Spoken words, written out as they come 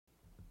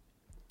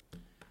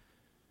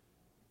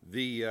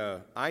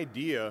The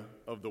idea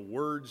of the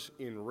words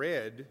in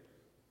red,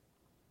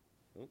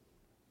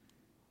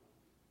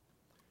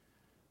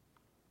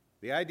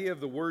 the idea of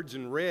the words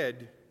in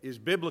red is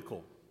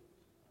biblical.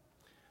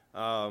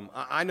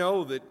 I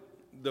know that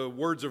the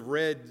words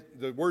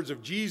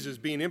of Jesus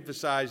being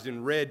emphasized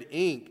in red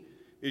ink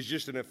is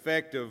just an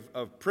effect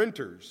of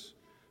printers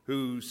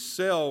who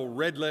sell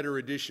red letter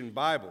edition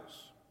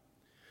Bibles.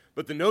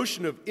 But the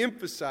notion of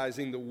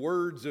emphasizing the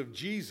words of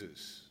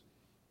Jesus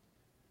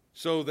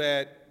so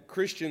that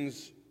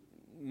Christians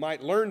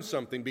might learn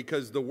something,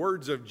 because the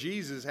words of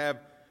Jesus have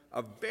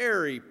a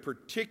very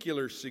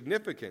particular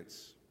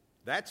significance,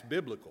 that's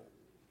biblical.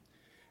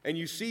 And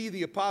you see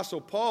the Apostle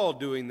Paul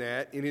doing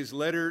that in his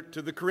letter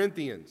to the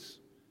Corinthians.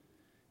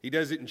 He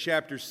does it in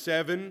chapter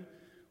 7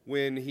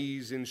 when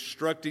he's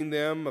instructing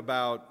them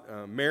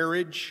about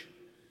marriage.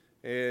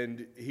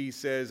 And he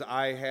says,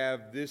 I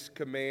have this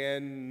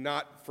command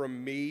not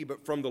from me,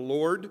 but from the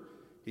Lord.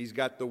 He's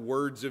got the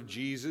words of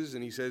Jesus.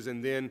 And he says,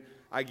 and then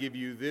I give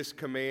you this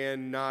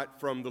command not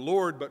from the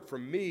Lord, but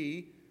from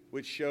me,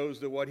 which shows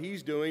that what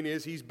he's doing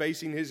is he's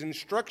basing his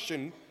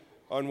instruction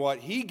on what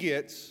he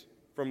gets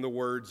from the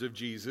words of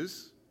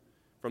Jesus,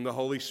 from the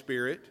Holy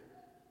Spirit.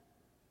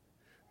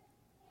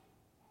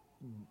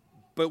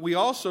 But we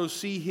also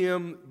see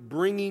him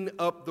bringing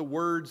up the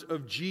words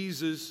of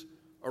Jesus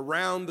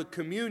around the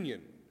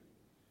communion.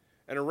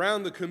 And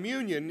around the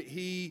communion,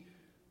 he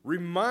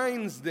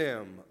reminds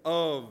them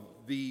of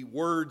the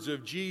words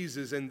of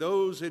Jesus, and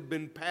those had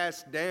been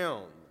passed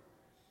down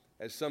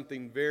as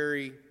something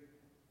very,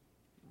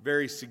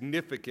 very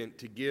significant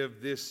to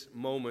give this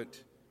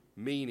moment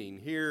meaning.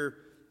 Here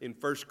in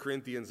 1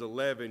 Corinthians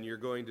 11, you're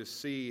going to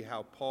see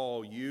how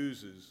Paul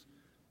uses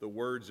the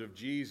words of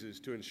Jesus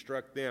to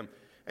instruct them.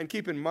 And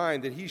keep in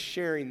mind that he's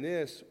sharing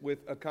this with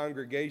a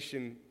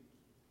congregation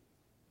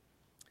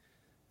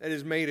that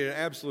has made an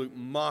absolute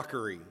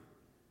mockery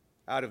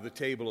out of the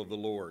table of the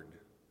Lord.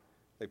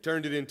 They've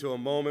turned it into a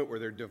moment where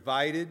they're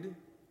divided,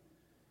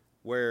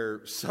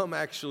 where some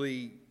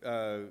actually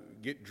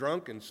get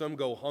drunk and some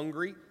go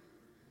hungry,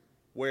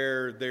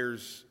 where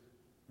there's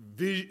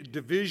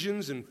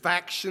divisions and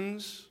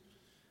factions,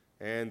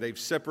 and they've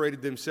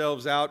separated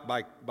themselves out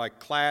by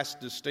class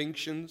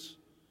distinctions.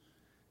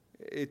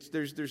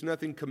 There's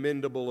nothing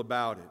commendable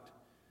about it.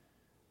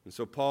 And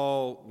so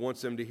Paul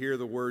wants them to hear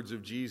the words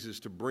of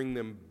Jesus to bring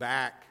them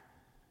back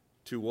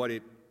to what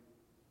it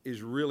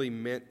is really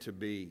meant to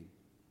be.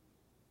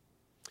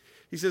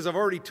 He says, I've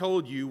already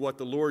told you what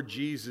the Lord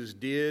Jesus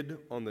did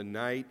on the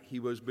night he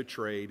was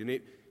betrayed,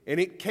 and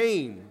it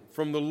came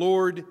from the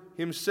Lord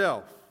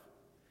himself.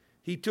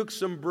 He took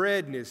some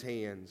bread in his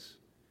hands.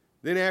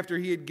 Then after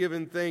he had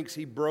given thanks,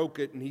 he broke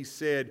it, and he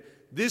said,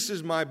 this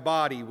is my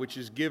body, which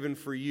is given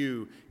for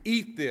you.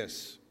 Eat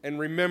this and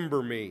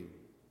remember me.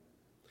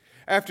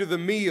 After the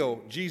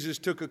meal, Jesus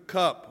took a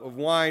cup of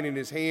wine in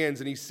his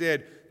hands, and he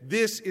said,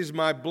 this is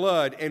my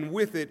blood, and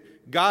with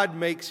it God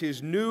makes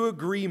his new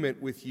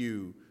agreement with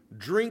you.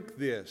 Drink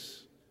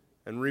this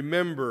and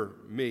remember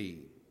me.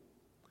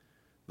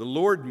 The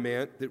Lord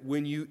meant that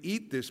when you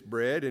eat this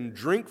bread and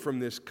drink from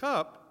this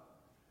cup,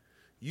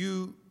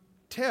 you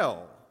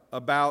tell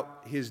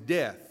about his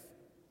death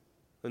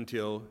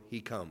until he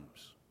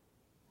comes.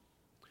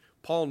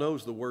 Paul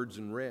knows the words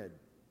in red.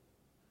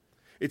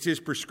 It's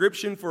his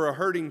prescription for a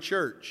hurting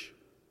church.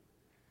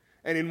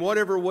 And in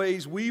whatever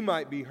ways we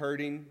might be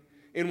hurting,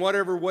 in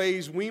whatever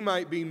ways we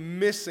might be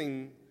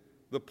missing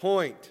the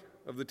point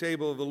of the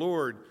table of the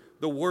Lord,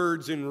 the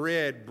words in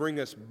red bring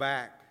us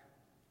back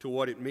to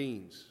what it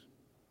means.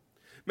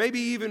 Maybe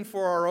even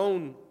for our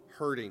own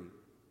hurting.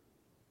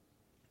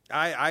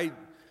 I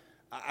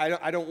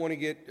don't want to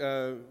get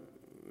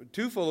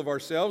too full of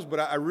ourselves, but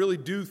I really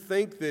do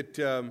think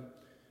that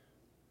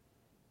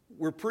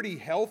we're pretty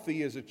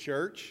healthy as a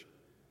church.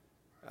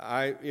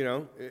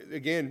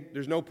 Again,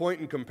 there's no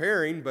point in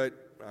comparing, but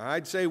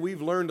I'd say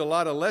we've learned a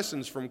lot of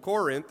lessons from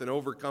Corinth and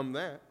overcome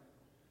that.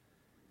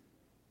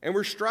 And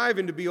we're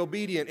striving to be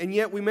obedient, and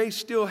yet we may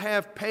still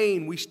have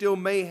pain. We still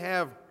may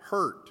have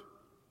hurt.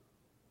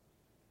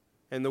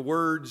 And the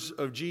words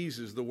of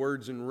Jesus, the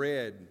words in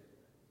red,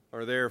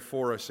 are there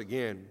for us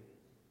again.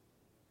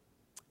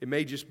 It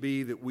may just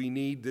be that we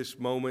need this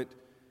moment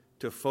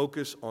to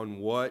focus on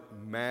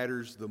what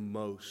matters the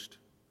most.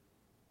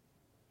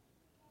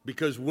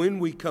 Because when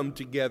we come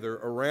together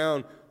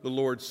around the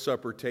Lord's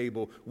Supper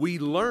table, we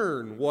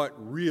learn what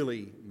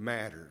really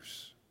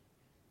matters.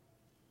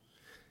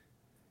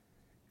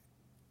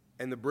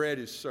 And the bread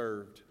is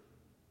served.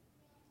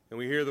 And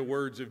we hear the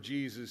words of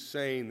Jesus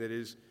saying that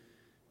as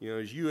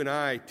you and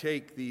I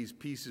take these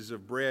pieces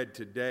of bread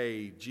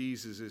today,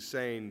 Jesus is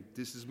saying,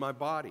 this is my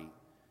body.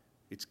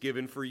 It's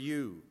given for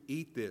you.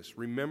 Eat this.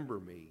 Remember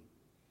me.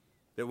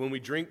 That when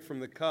we drink from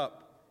the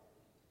cup,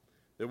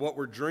 that what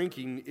we're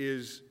drinking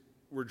is,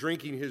 we're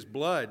drinking his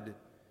blood.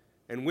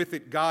 And with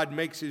it, God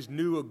makes his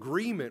new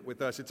agreement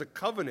with us. It's a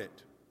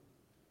covenant.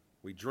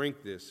 We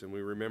drink this and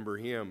we remember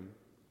him.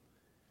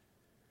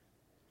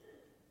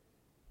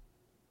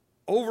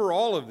 Over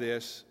all of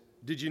this,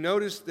 did you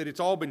notice that it's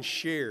all been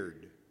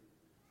shared?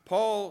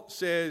 Paul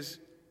says,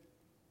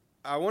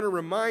 I want to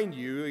remind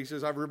you, he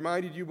says, I've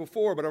reminded you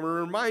before, but I'm going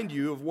to remind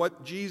you of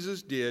what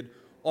Jesus did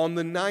on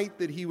the night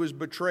that he was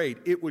betrayed.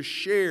 It was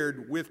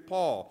shared with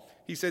Paul.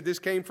 He said this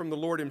came from the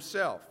Lord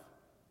himself.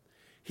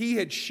 He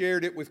had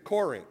shared it with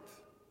Corinth.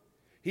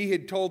 He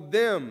had told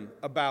them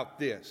about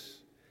this.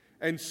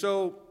 And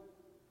so,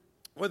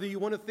 whether you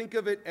want to think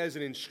of it as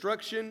an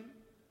instruction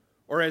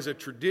or as a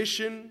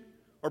tradition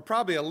or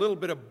probably a little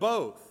bit of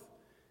both,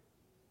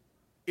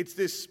 it's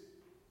this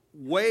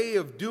way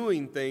of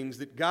doing things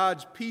that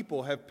God's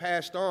people have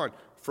passed on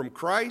from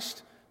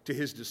Christ to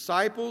his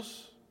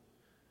disciples,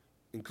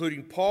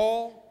 including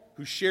Paul,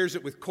 who shares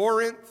it with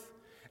Corinth.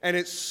 And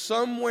it's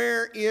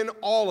somewhere in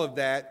all of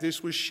that,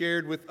 this was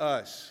shared with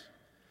us.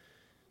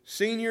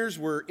 Seniors,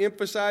 we're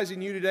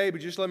emphasizing you today,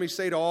 but just let me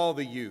say to all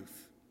the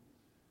youth,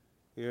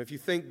 if you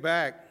think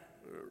back,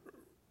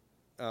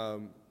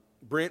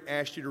 Brent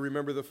asked you to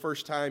remember the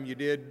first time you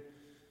did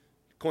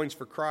Coins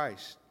for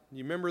Christ.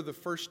 You remember the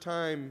first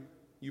time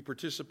you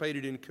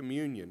participated in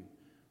communion,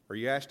 or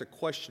you asked a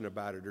question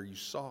about it, or you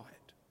saw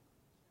it.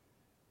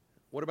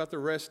 What about the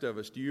rest of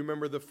us? Do you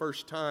remember the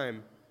first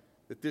time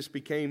that this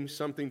became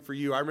something for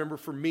you? I remember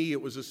for me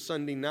it was a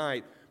Sunday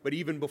night, but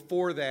even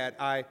before that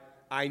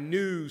I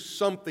knew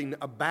something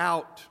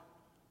about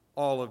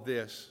all of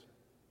this.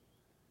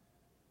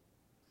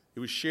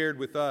 It was shared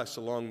with us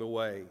along the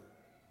way,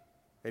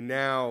 and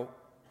now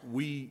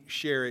we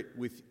share it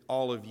with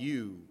all of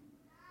you,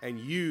 and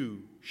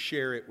you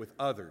share it with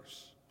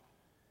others.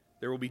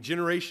 There will be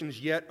generations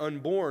yet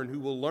unborn who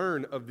will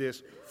learn of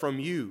this from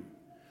you.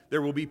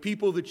 There will be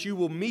people that you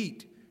will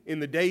meet in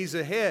the days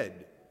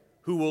ahead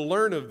who will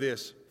learn of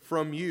this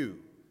from you.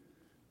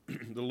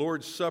 The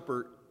Lord's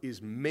Supper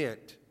is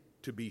meant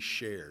to be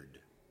shared.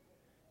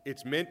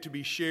 It's meant to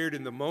be shared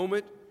in the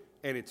moment,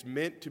 and it's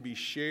meant to be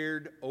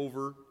shared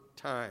over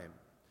time.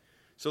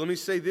 So let me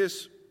say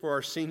this for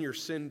our senior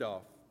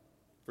send-off,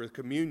 for the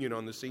communion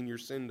on the senior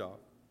send-off.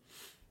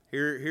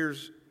 Here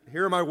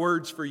are my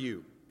words for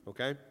you,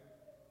 okay?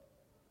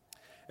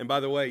 And by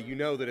the way, you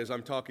know that as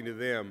I'm talking to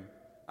them,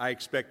 I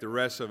expect the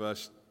rest of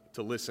us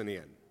to listen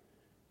in.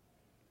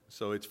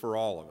 So it's for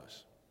all of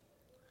us.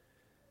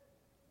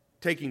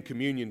 Taking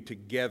communion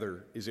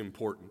together is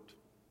important.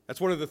 That's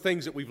one of the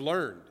things that we've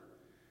learned.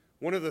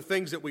 One of the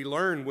things that we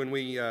learned when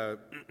we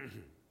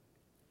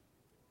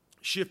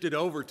shifted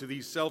over to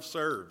these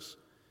self-serves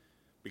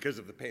because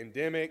of the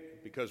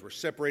pandemic, because we're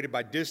separated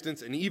by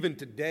distance, and even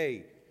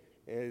today,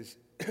 as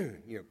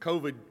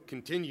COVID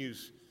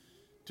continues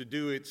to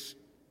do its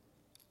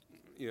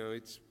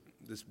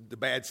the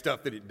bad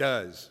stuff that it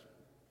does,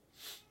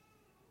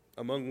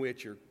 among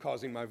which are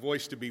causing my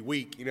voice to be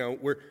weak.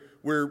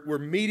 We're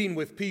meeting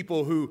with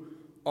people who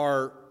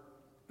are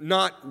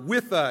not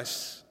with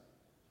us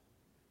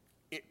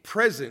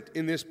present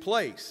in this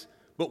place,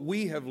 but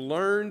we have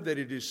learned that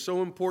it is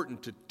so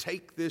important to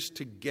take this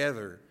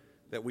together,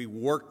 that we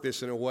work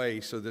this in a way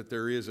so that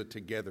there is a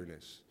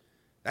togetherness.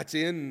 That's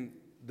in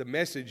the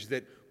message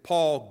that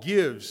Paul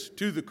gives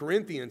to the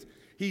Corinthians.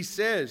 He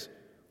says,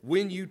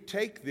 when you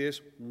take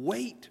this,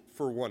 wait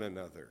for one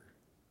another.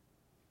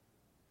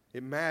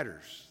 It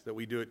matters that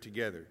we do it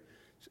together.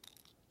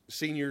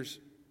 Seniors,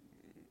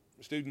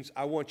 students,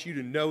 I want you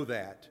to know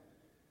that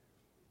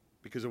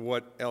because of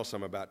what else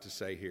I'm about to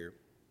say here.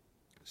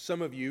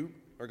 Some of you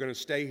are going to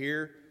stay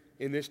here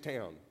in this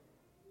town,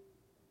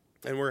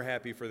 and we're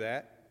happy for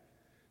that.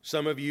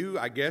 Some of you,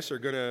 I guess, are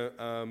going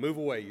to move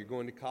away. You're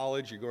going to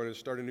college, you're going to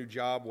start a new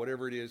job,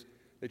 whatever it is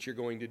that you're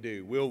going to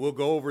do. We'll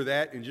go over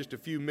that in just a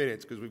few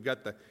minutes because we've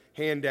got the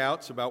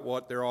handouts about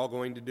what they're all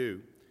going to do.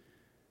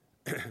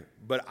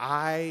 But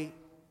I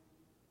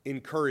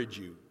encourage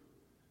you,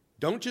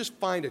 don't just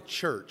find a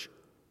church.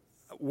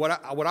 What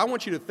I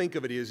want you to think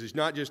of it is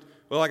not just,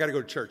 well, I got to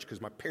go to church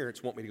because my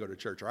parents want me to go to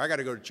church, or I got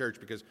to go to church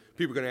because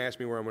people are going to ask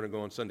me where I'm going to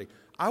go on Sunday.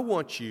 I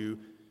want you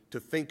to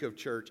think of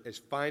church as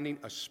finding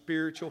a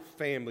spiritual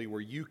family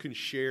where you can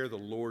share the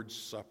Lord's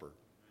Supper.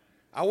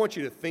 I want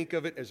you to think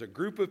of it as a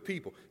group of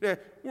people. Now,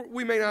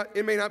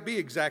 it may not be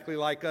exactly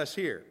like us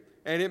here,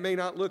 and it may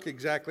not look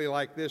exactly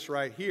like this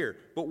right here,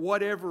 but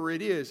whatever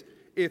it is,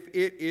 if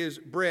it is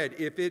bread,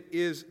 if it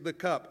is the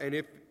cup, and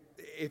if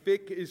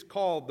it is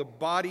called the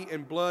body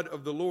and blood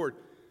of the Lord,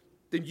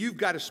 then you've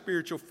got a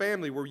spiritual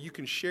family where you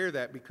can share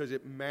that because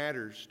it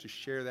matters to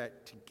share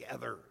that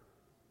together.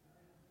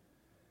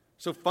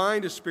 So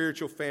find a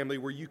spiritual family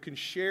where you can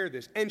share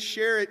this, and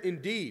share it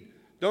indeed.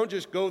 Don't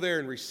just go there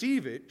and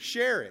receive it,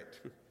 share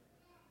it.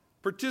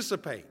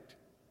 Participate.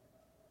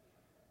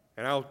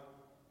 And I'll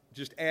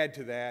just add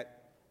to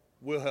that,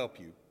 we'll help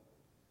you.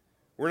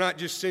 We're not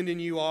just sending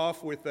you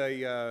off with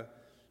a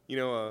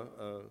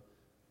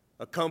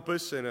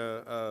compass and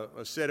a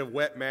set of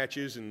wet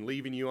matches and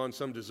leaving you on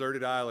some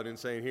deserted island and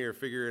saying, here,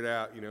 figure it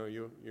out,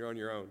 you're on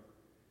your own.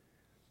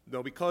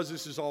 No, because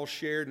this is all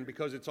shared and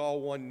because it's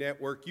all one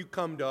network, you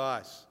come to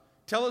us.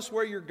 Tell us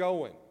where you're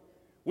going.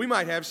 We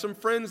might have some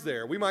friends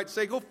there. We might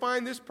say, go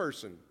find this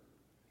person.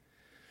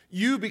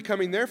 You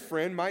becoming their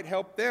friend might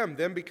help them.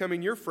 Them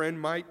becoming your friend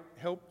might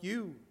help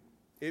you.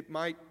 It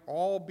might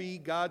all be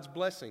God's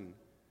blessing.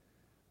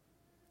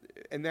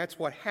 And that's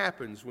what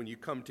happens when you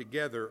come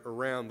together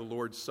around the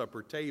Lord's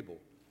Supper table.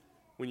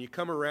 When you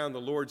come around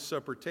the Lord's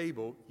Supper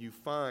table, you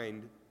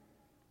find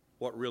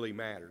what really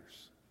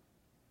matters.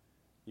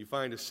 You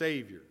find a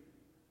Savior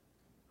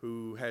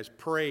who has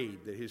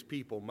prayed that his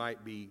people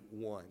might be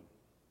one.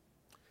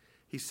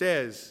 He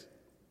says,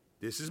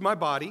 "This is my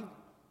body,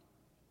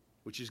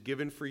 which is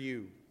given for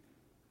you.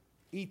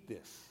 Eat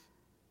this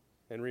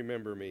and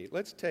remember me."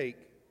 Let's take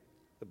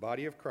the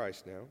body of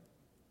Christ now.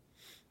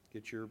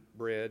 Get your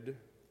bread,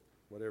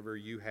 whatever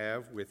you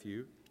have with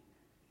you,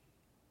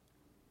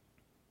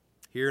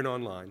 here and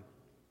online.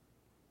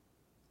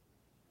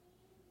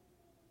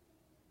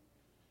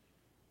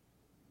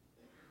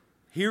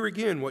 Hear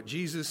again what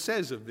Jesus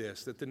says of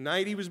this, that the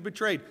night he was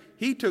betrayed,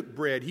 he took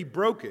bread, he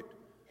broke it.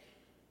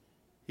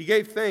 He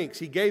gave thanks,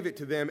 he gave it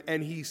to them,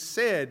 and he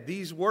said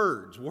these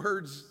words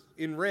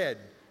in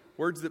red,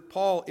 words that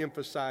Paul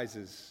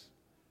emphasizes.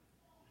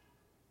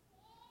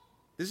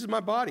 "This is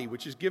my body,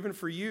 which is given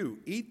for you.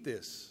 Eat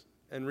this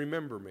and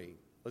remember me."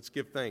 Let's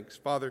give thanks.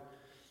 Father,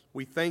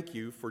 we thank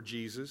you for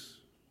Jesus,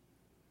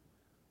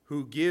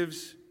 who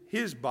gives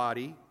his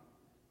body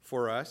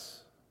for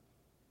us.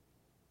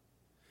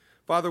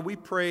 Father, we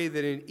pray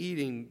that in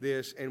eating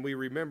this and we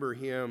remember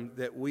him,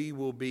 that we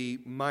will be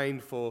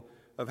mindful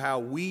of how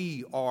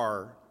we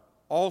are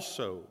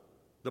also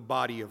the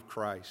body of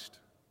Christ.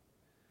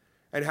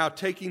 And how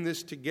taking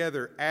this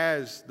together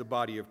as the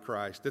body of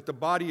Christ, that the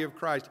body of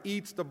Christ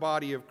eats the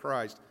body of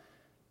Christ,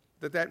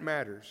 that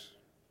matters.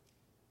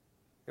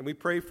 And we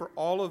pray for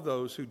all of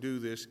those who do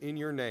this in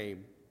your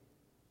name,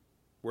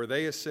 where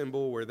they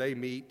assemble, where they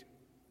meet.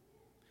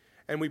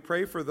 And we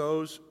pray for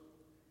those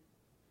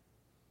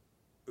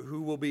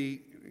who will be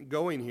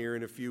going here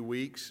in a few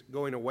weeks,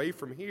 going away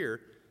from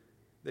here,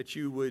 that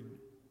you would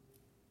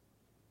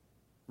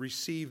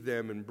receive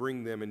them and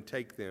bring them and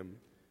take them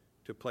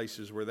to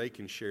places where they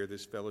can share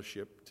this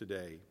fellowship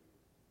today.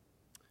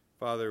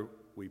 Father,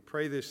 we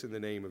pray this in the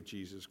name of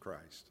Jesus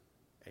Christ.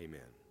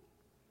 Amen.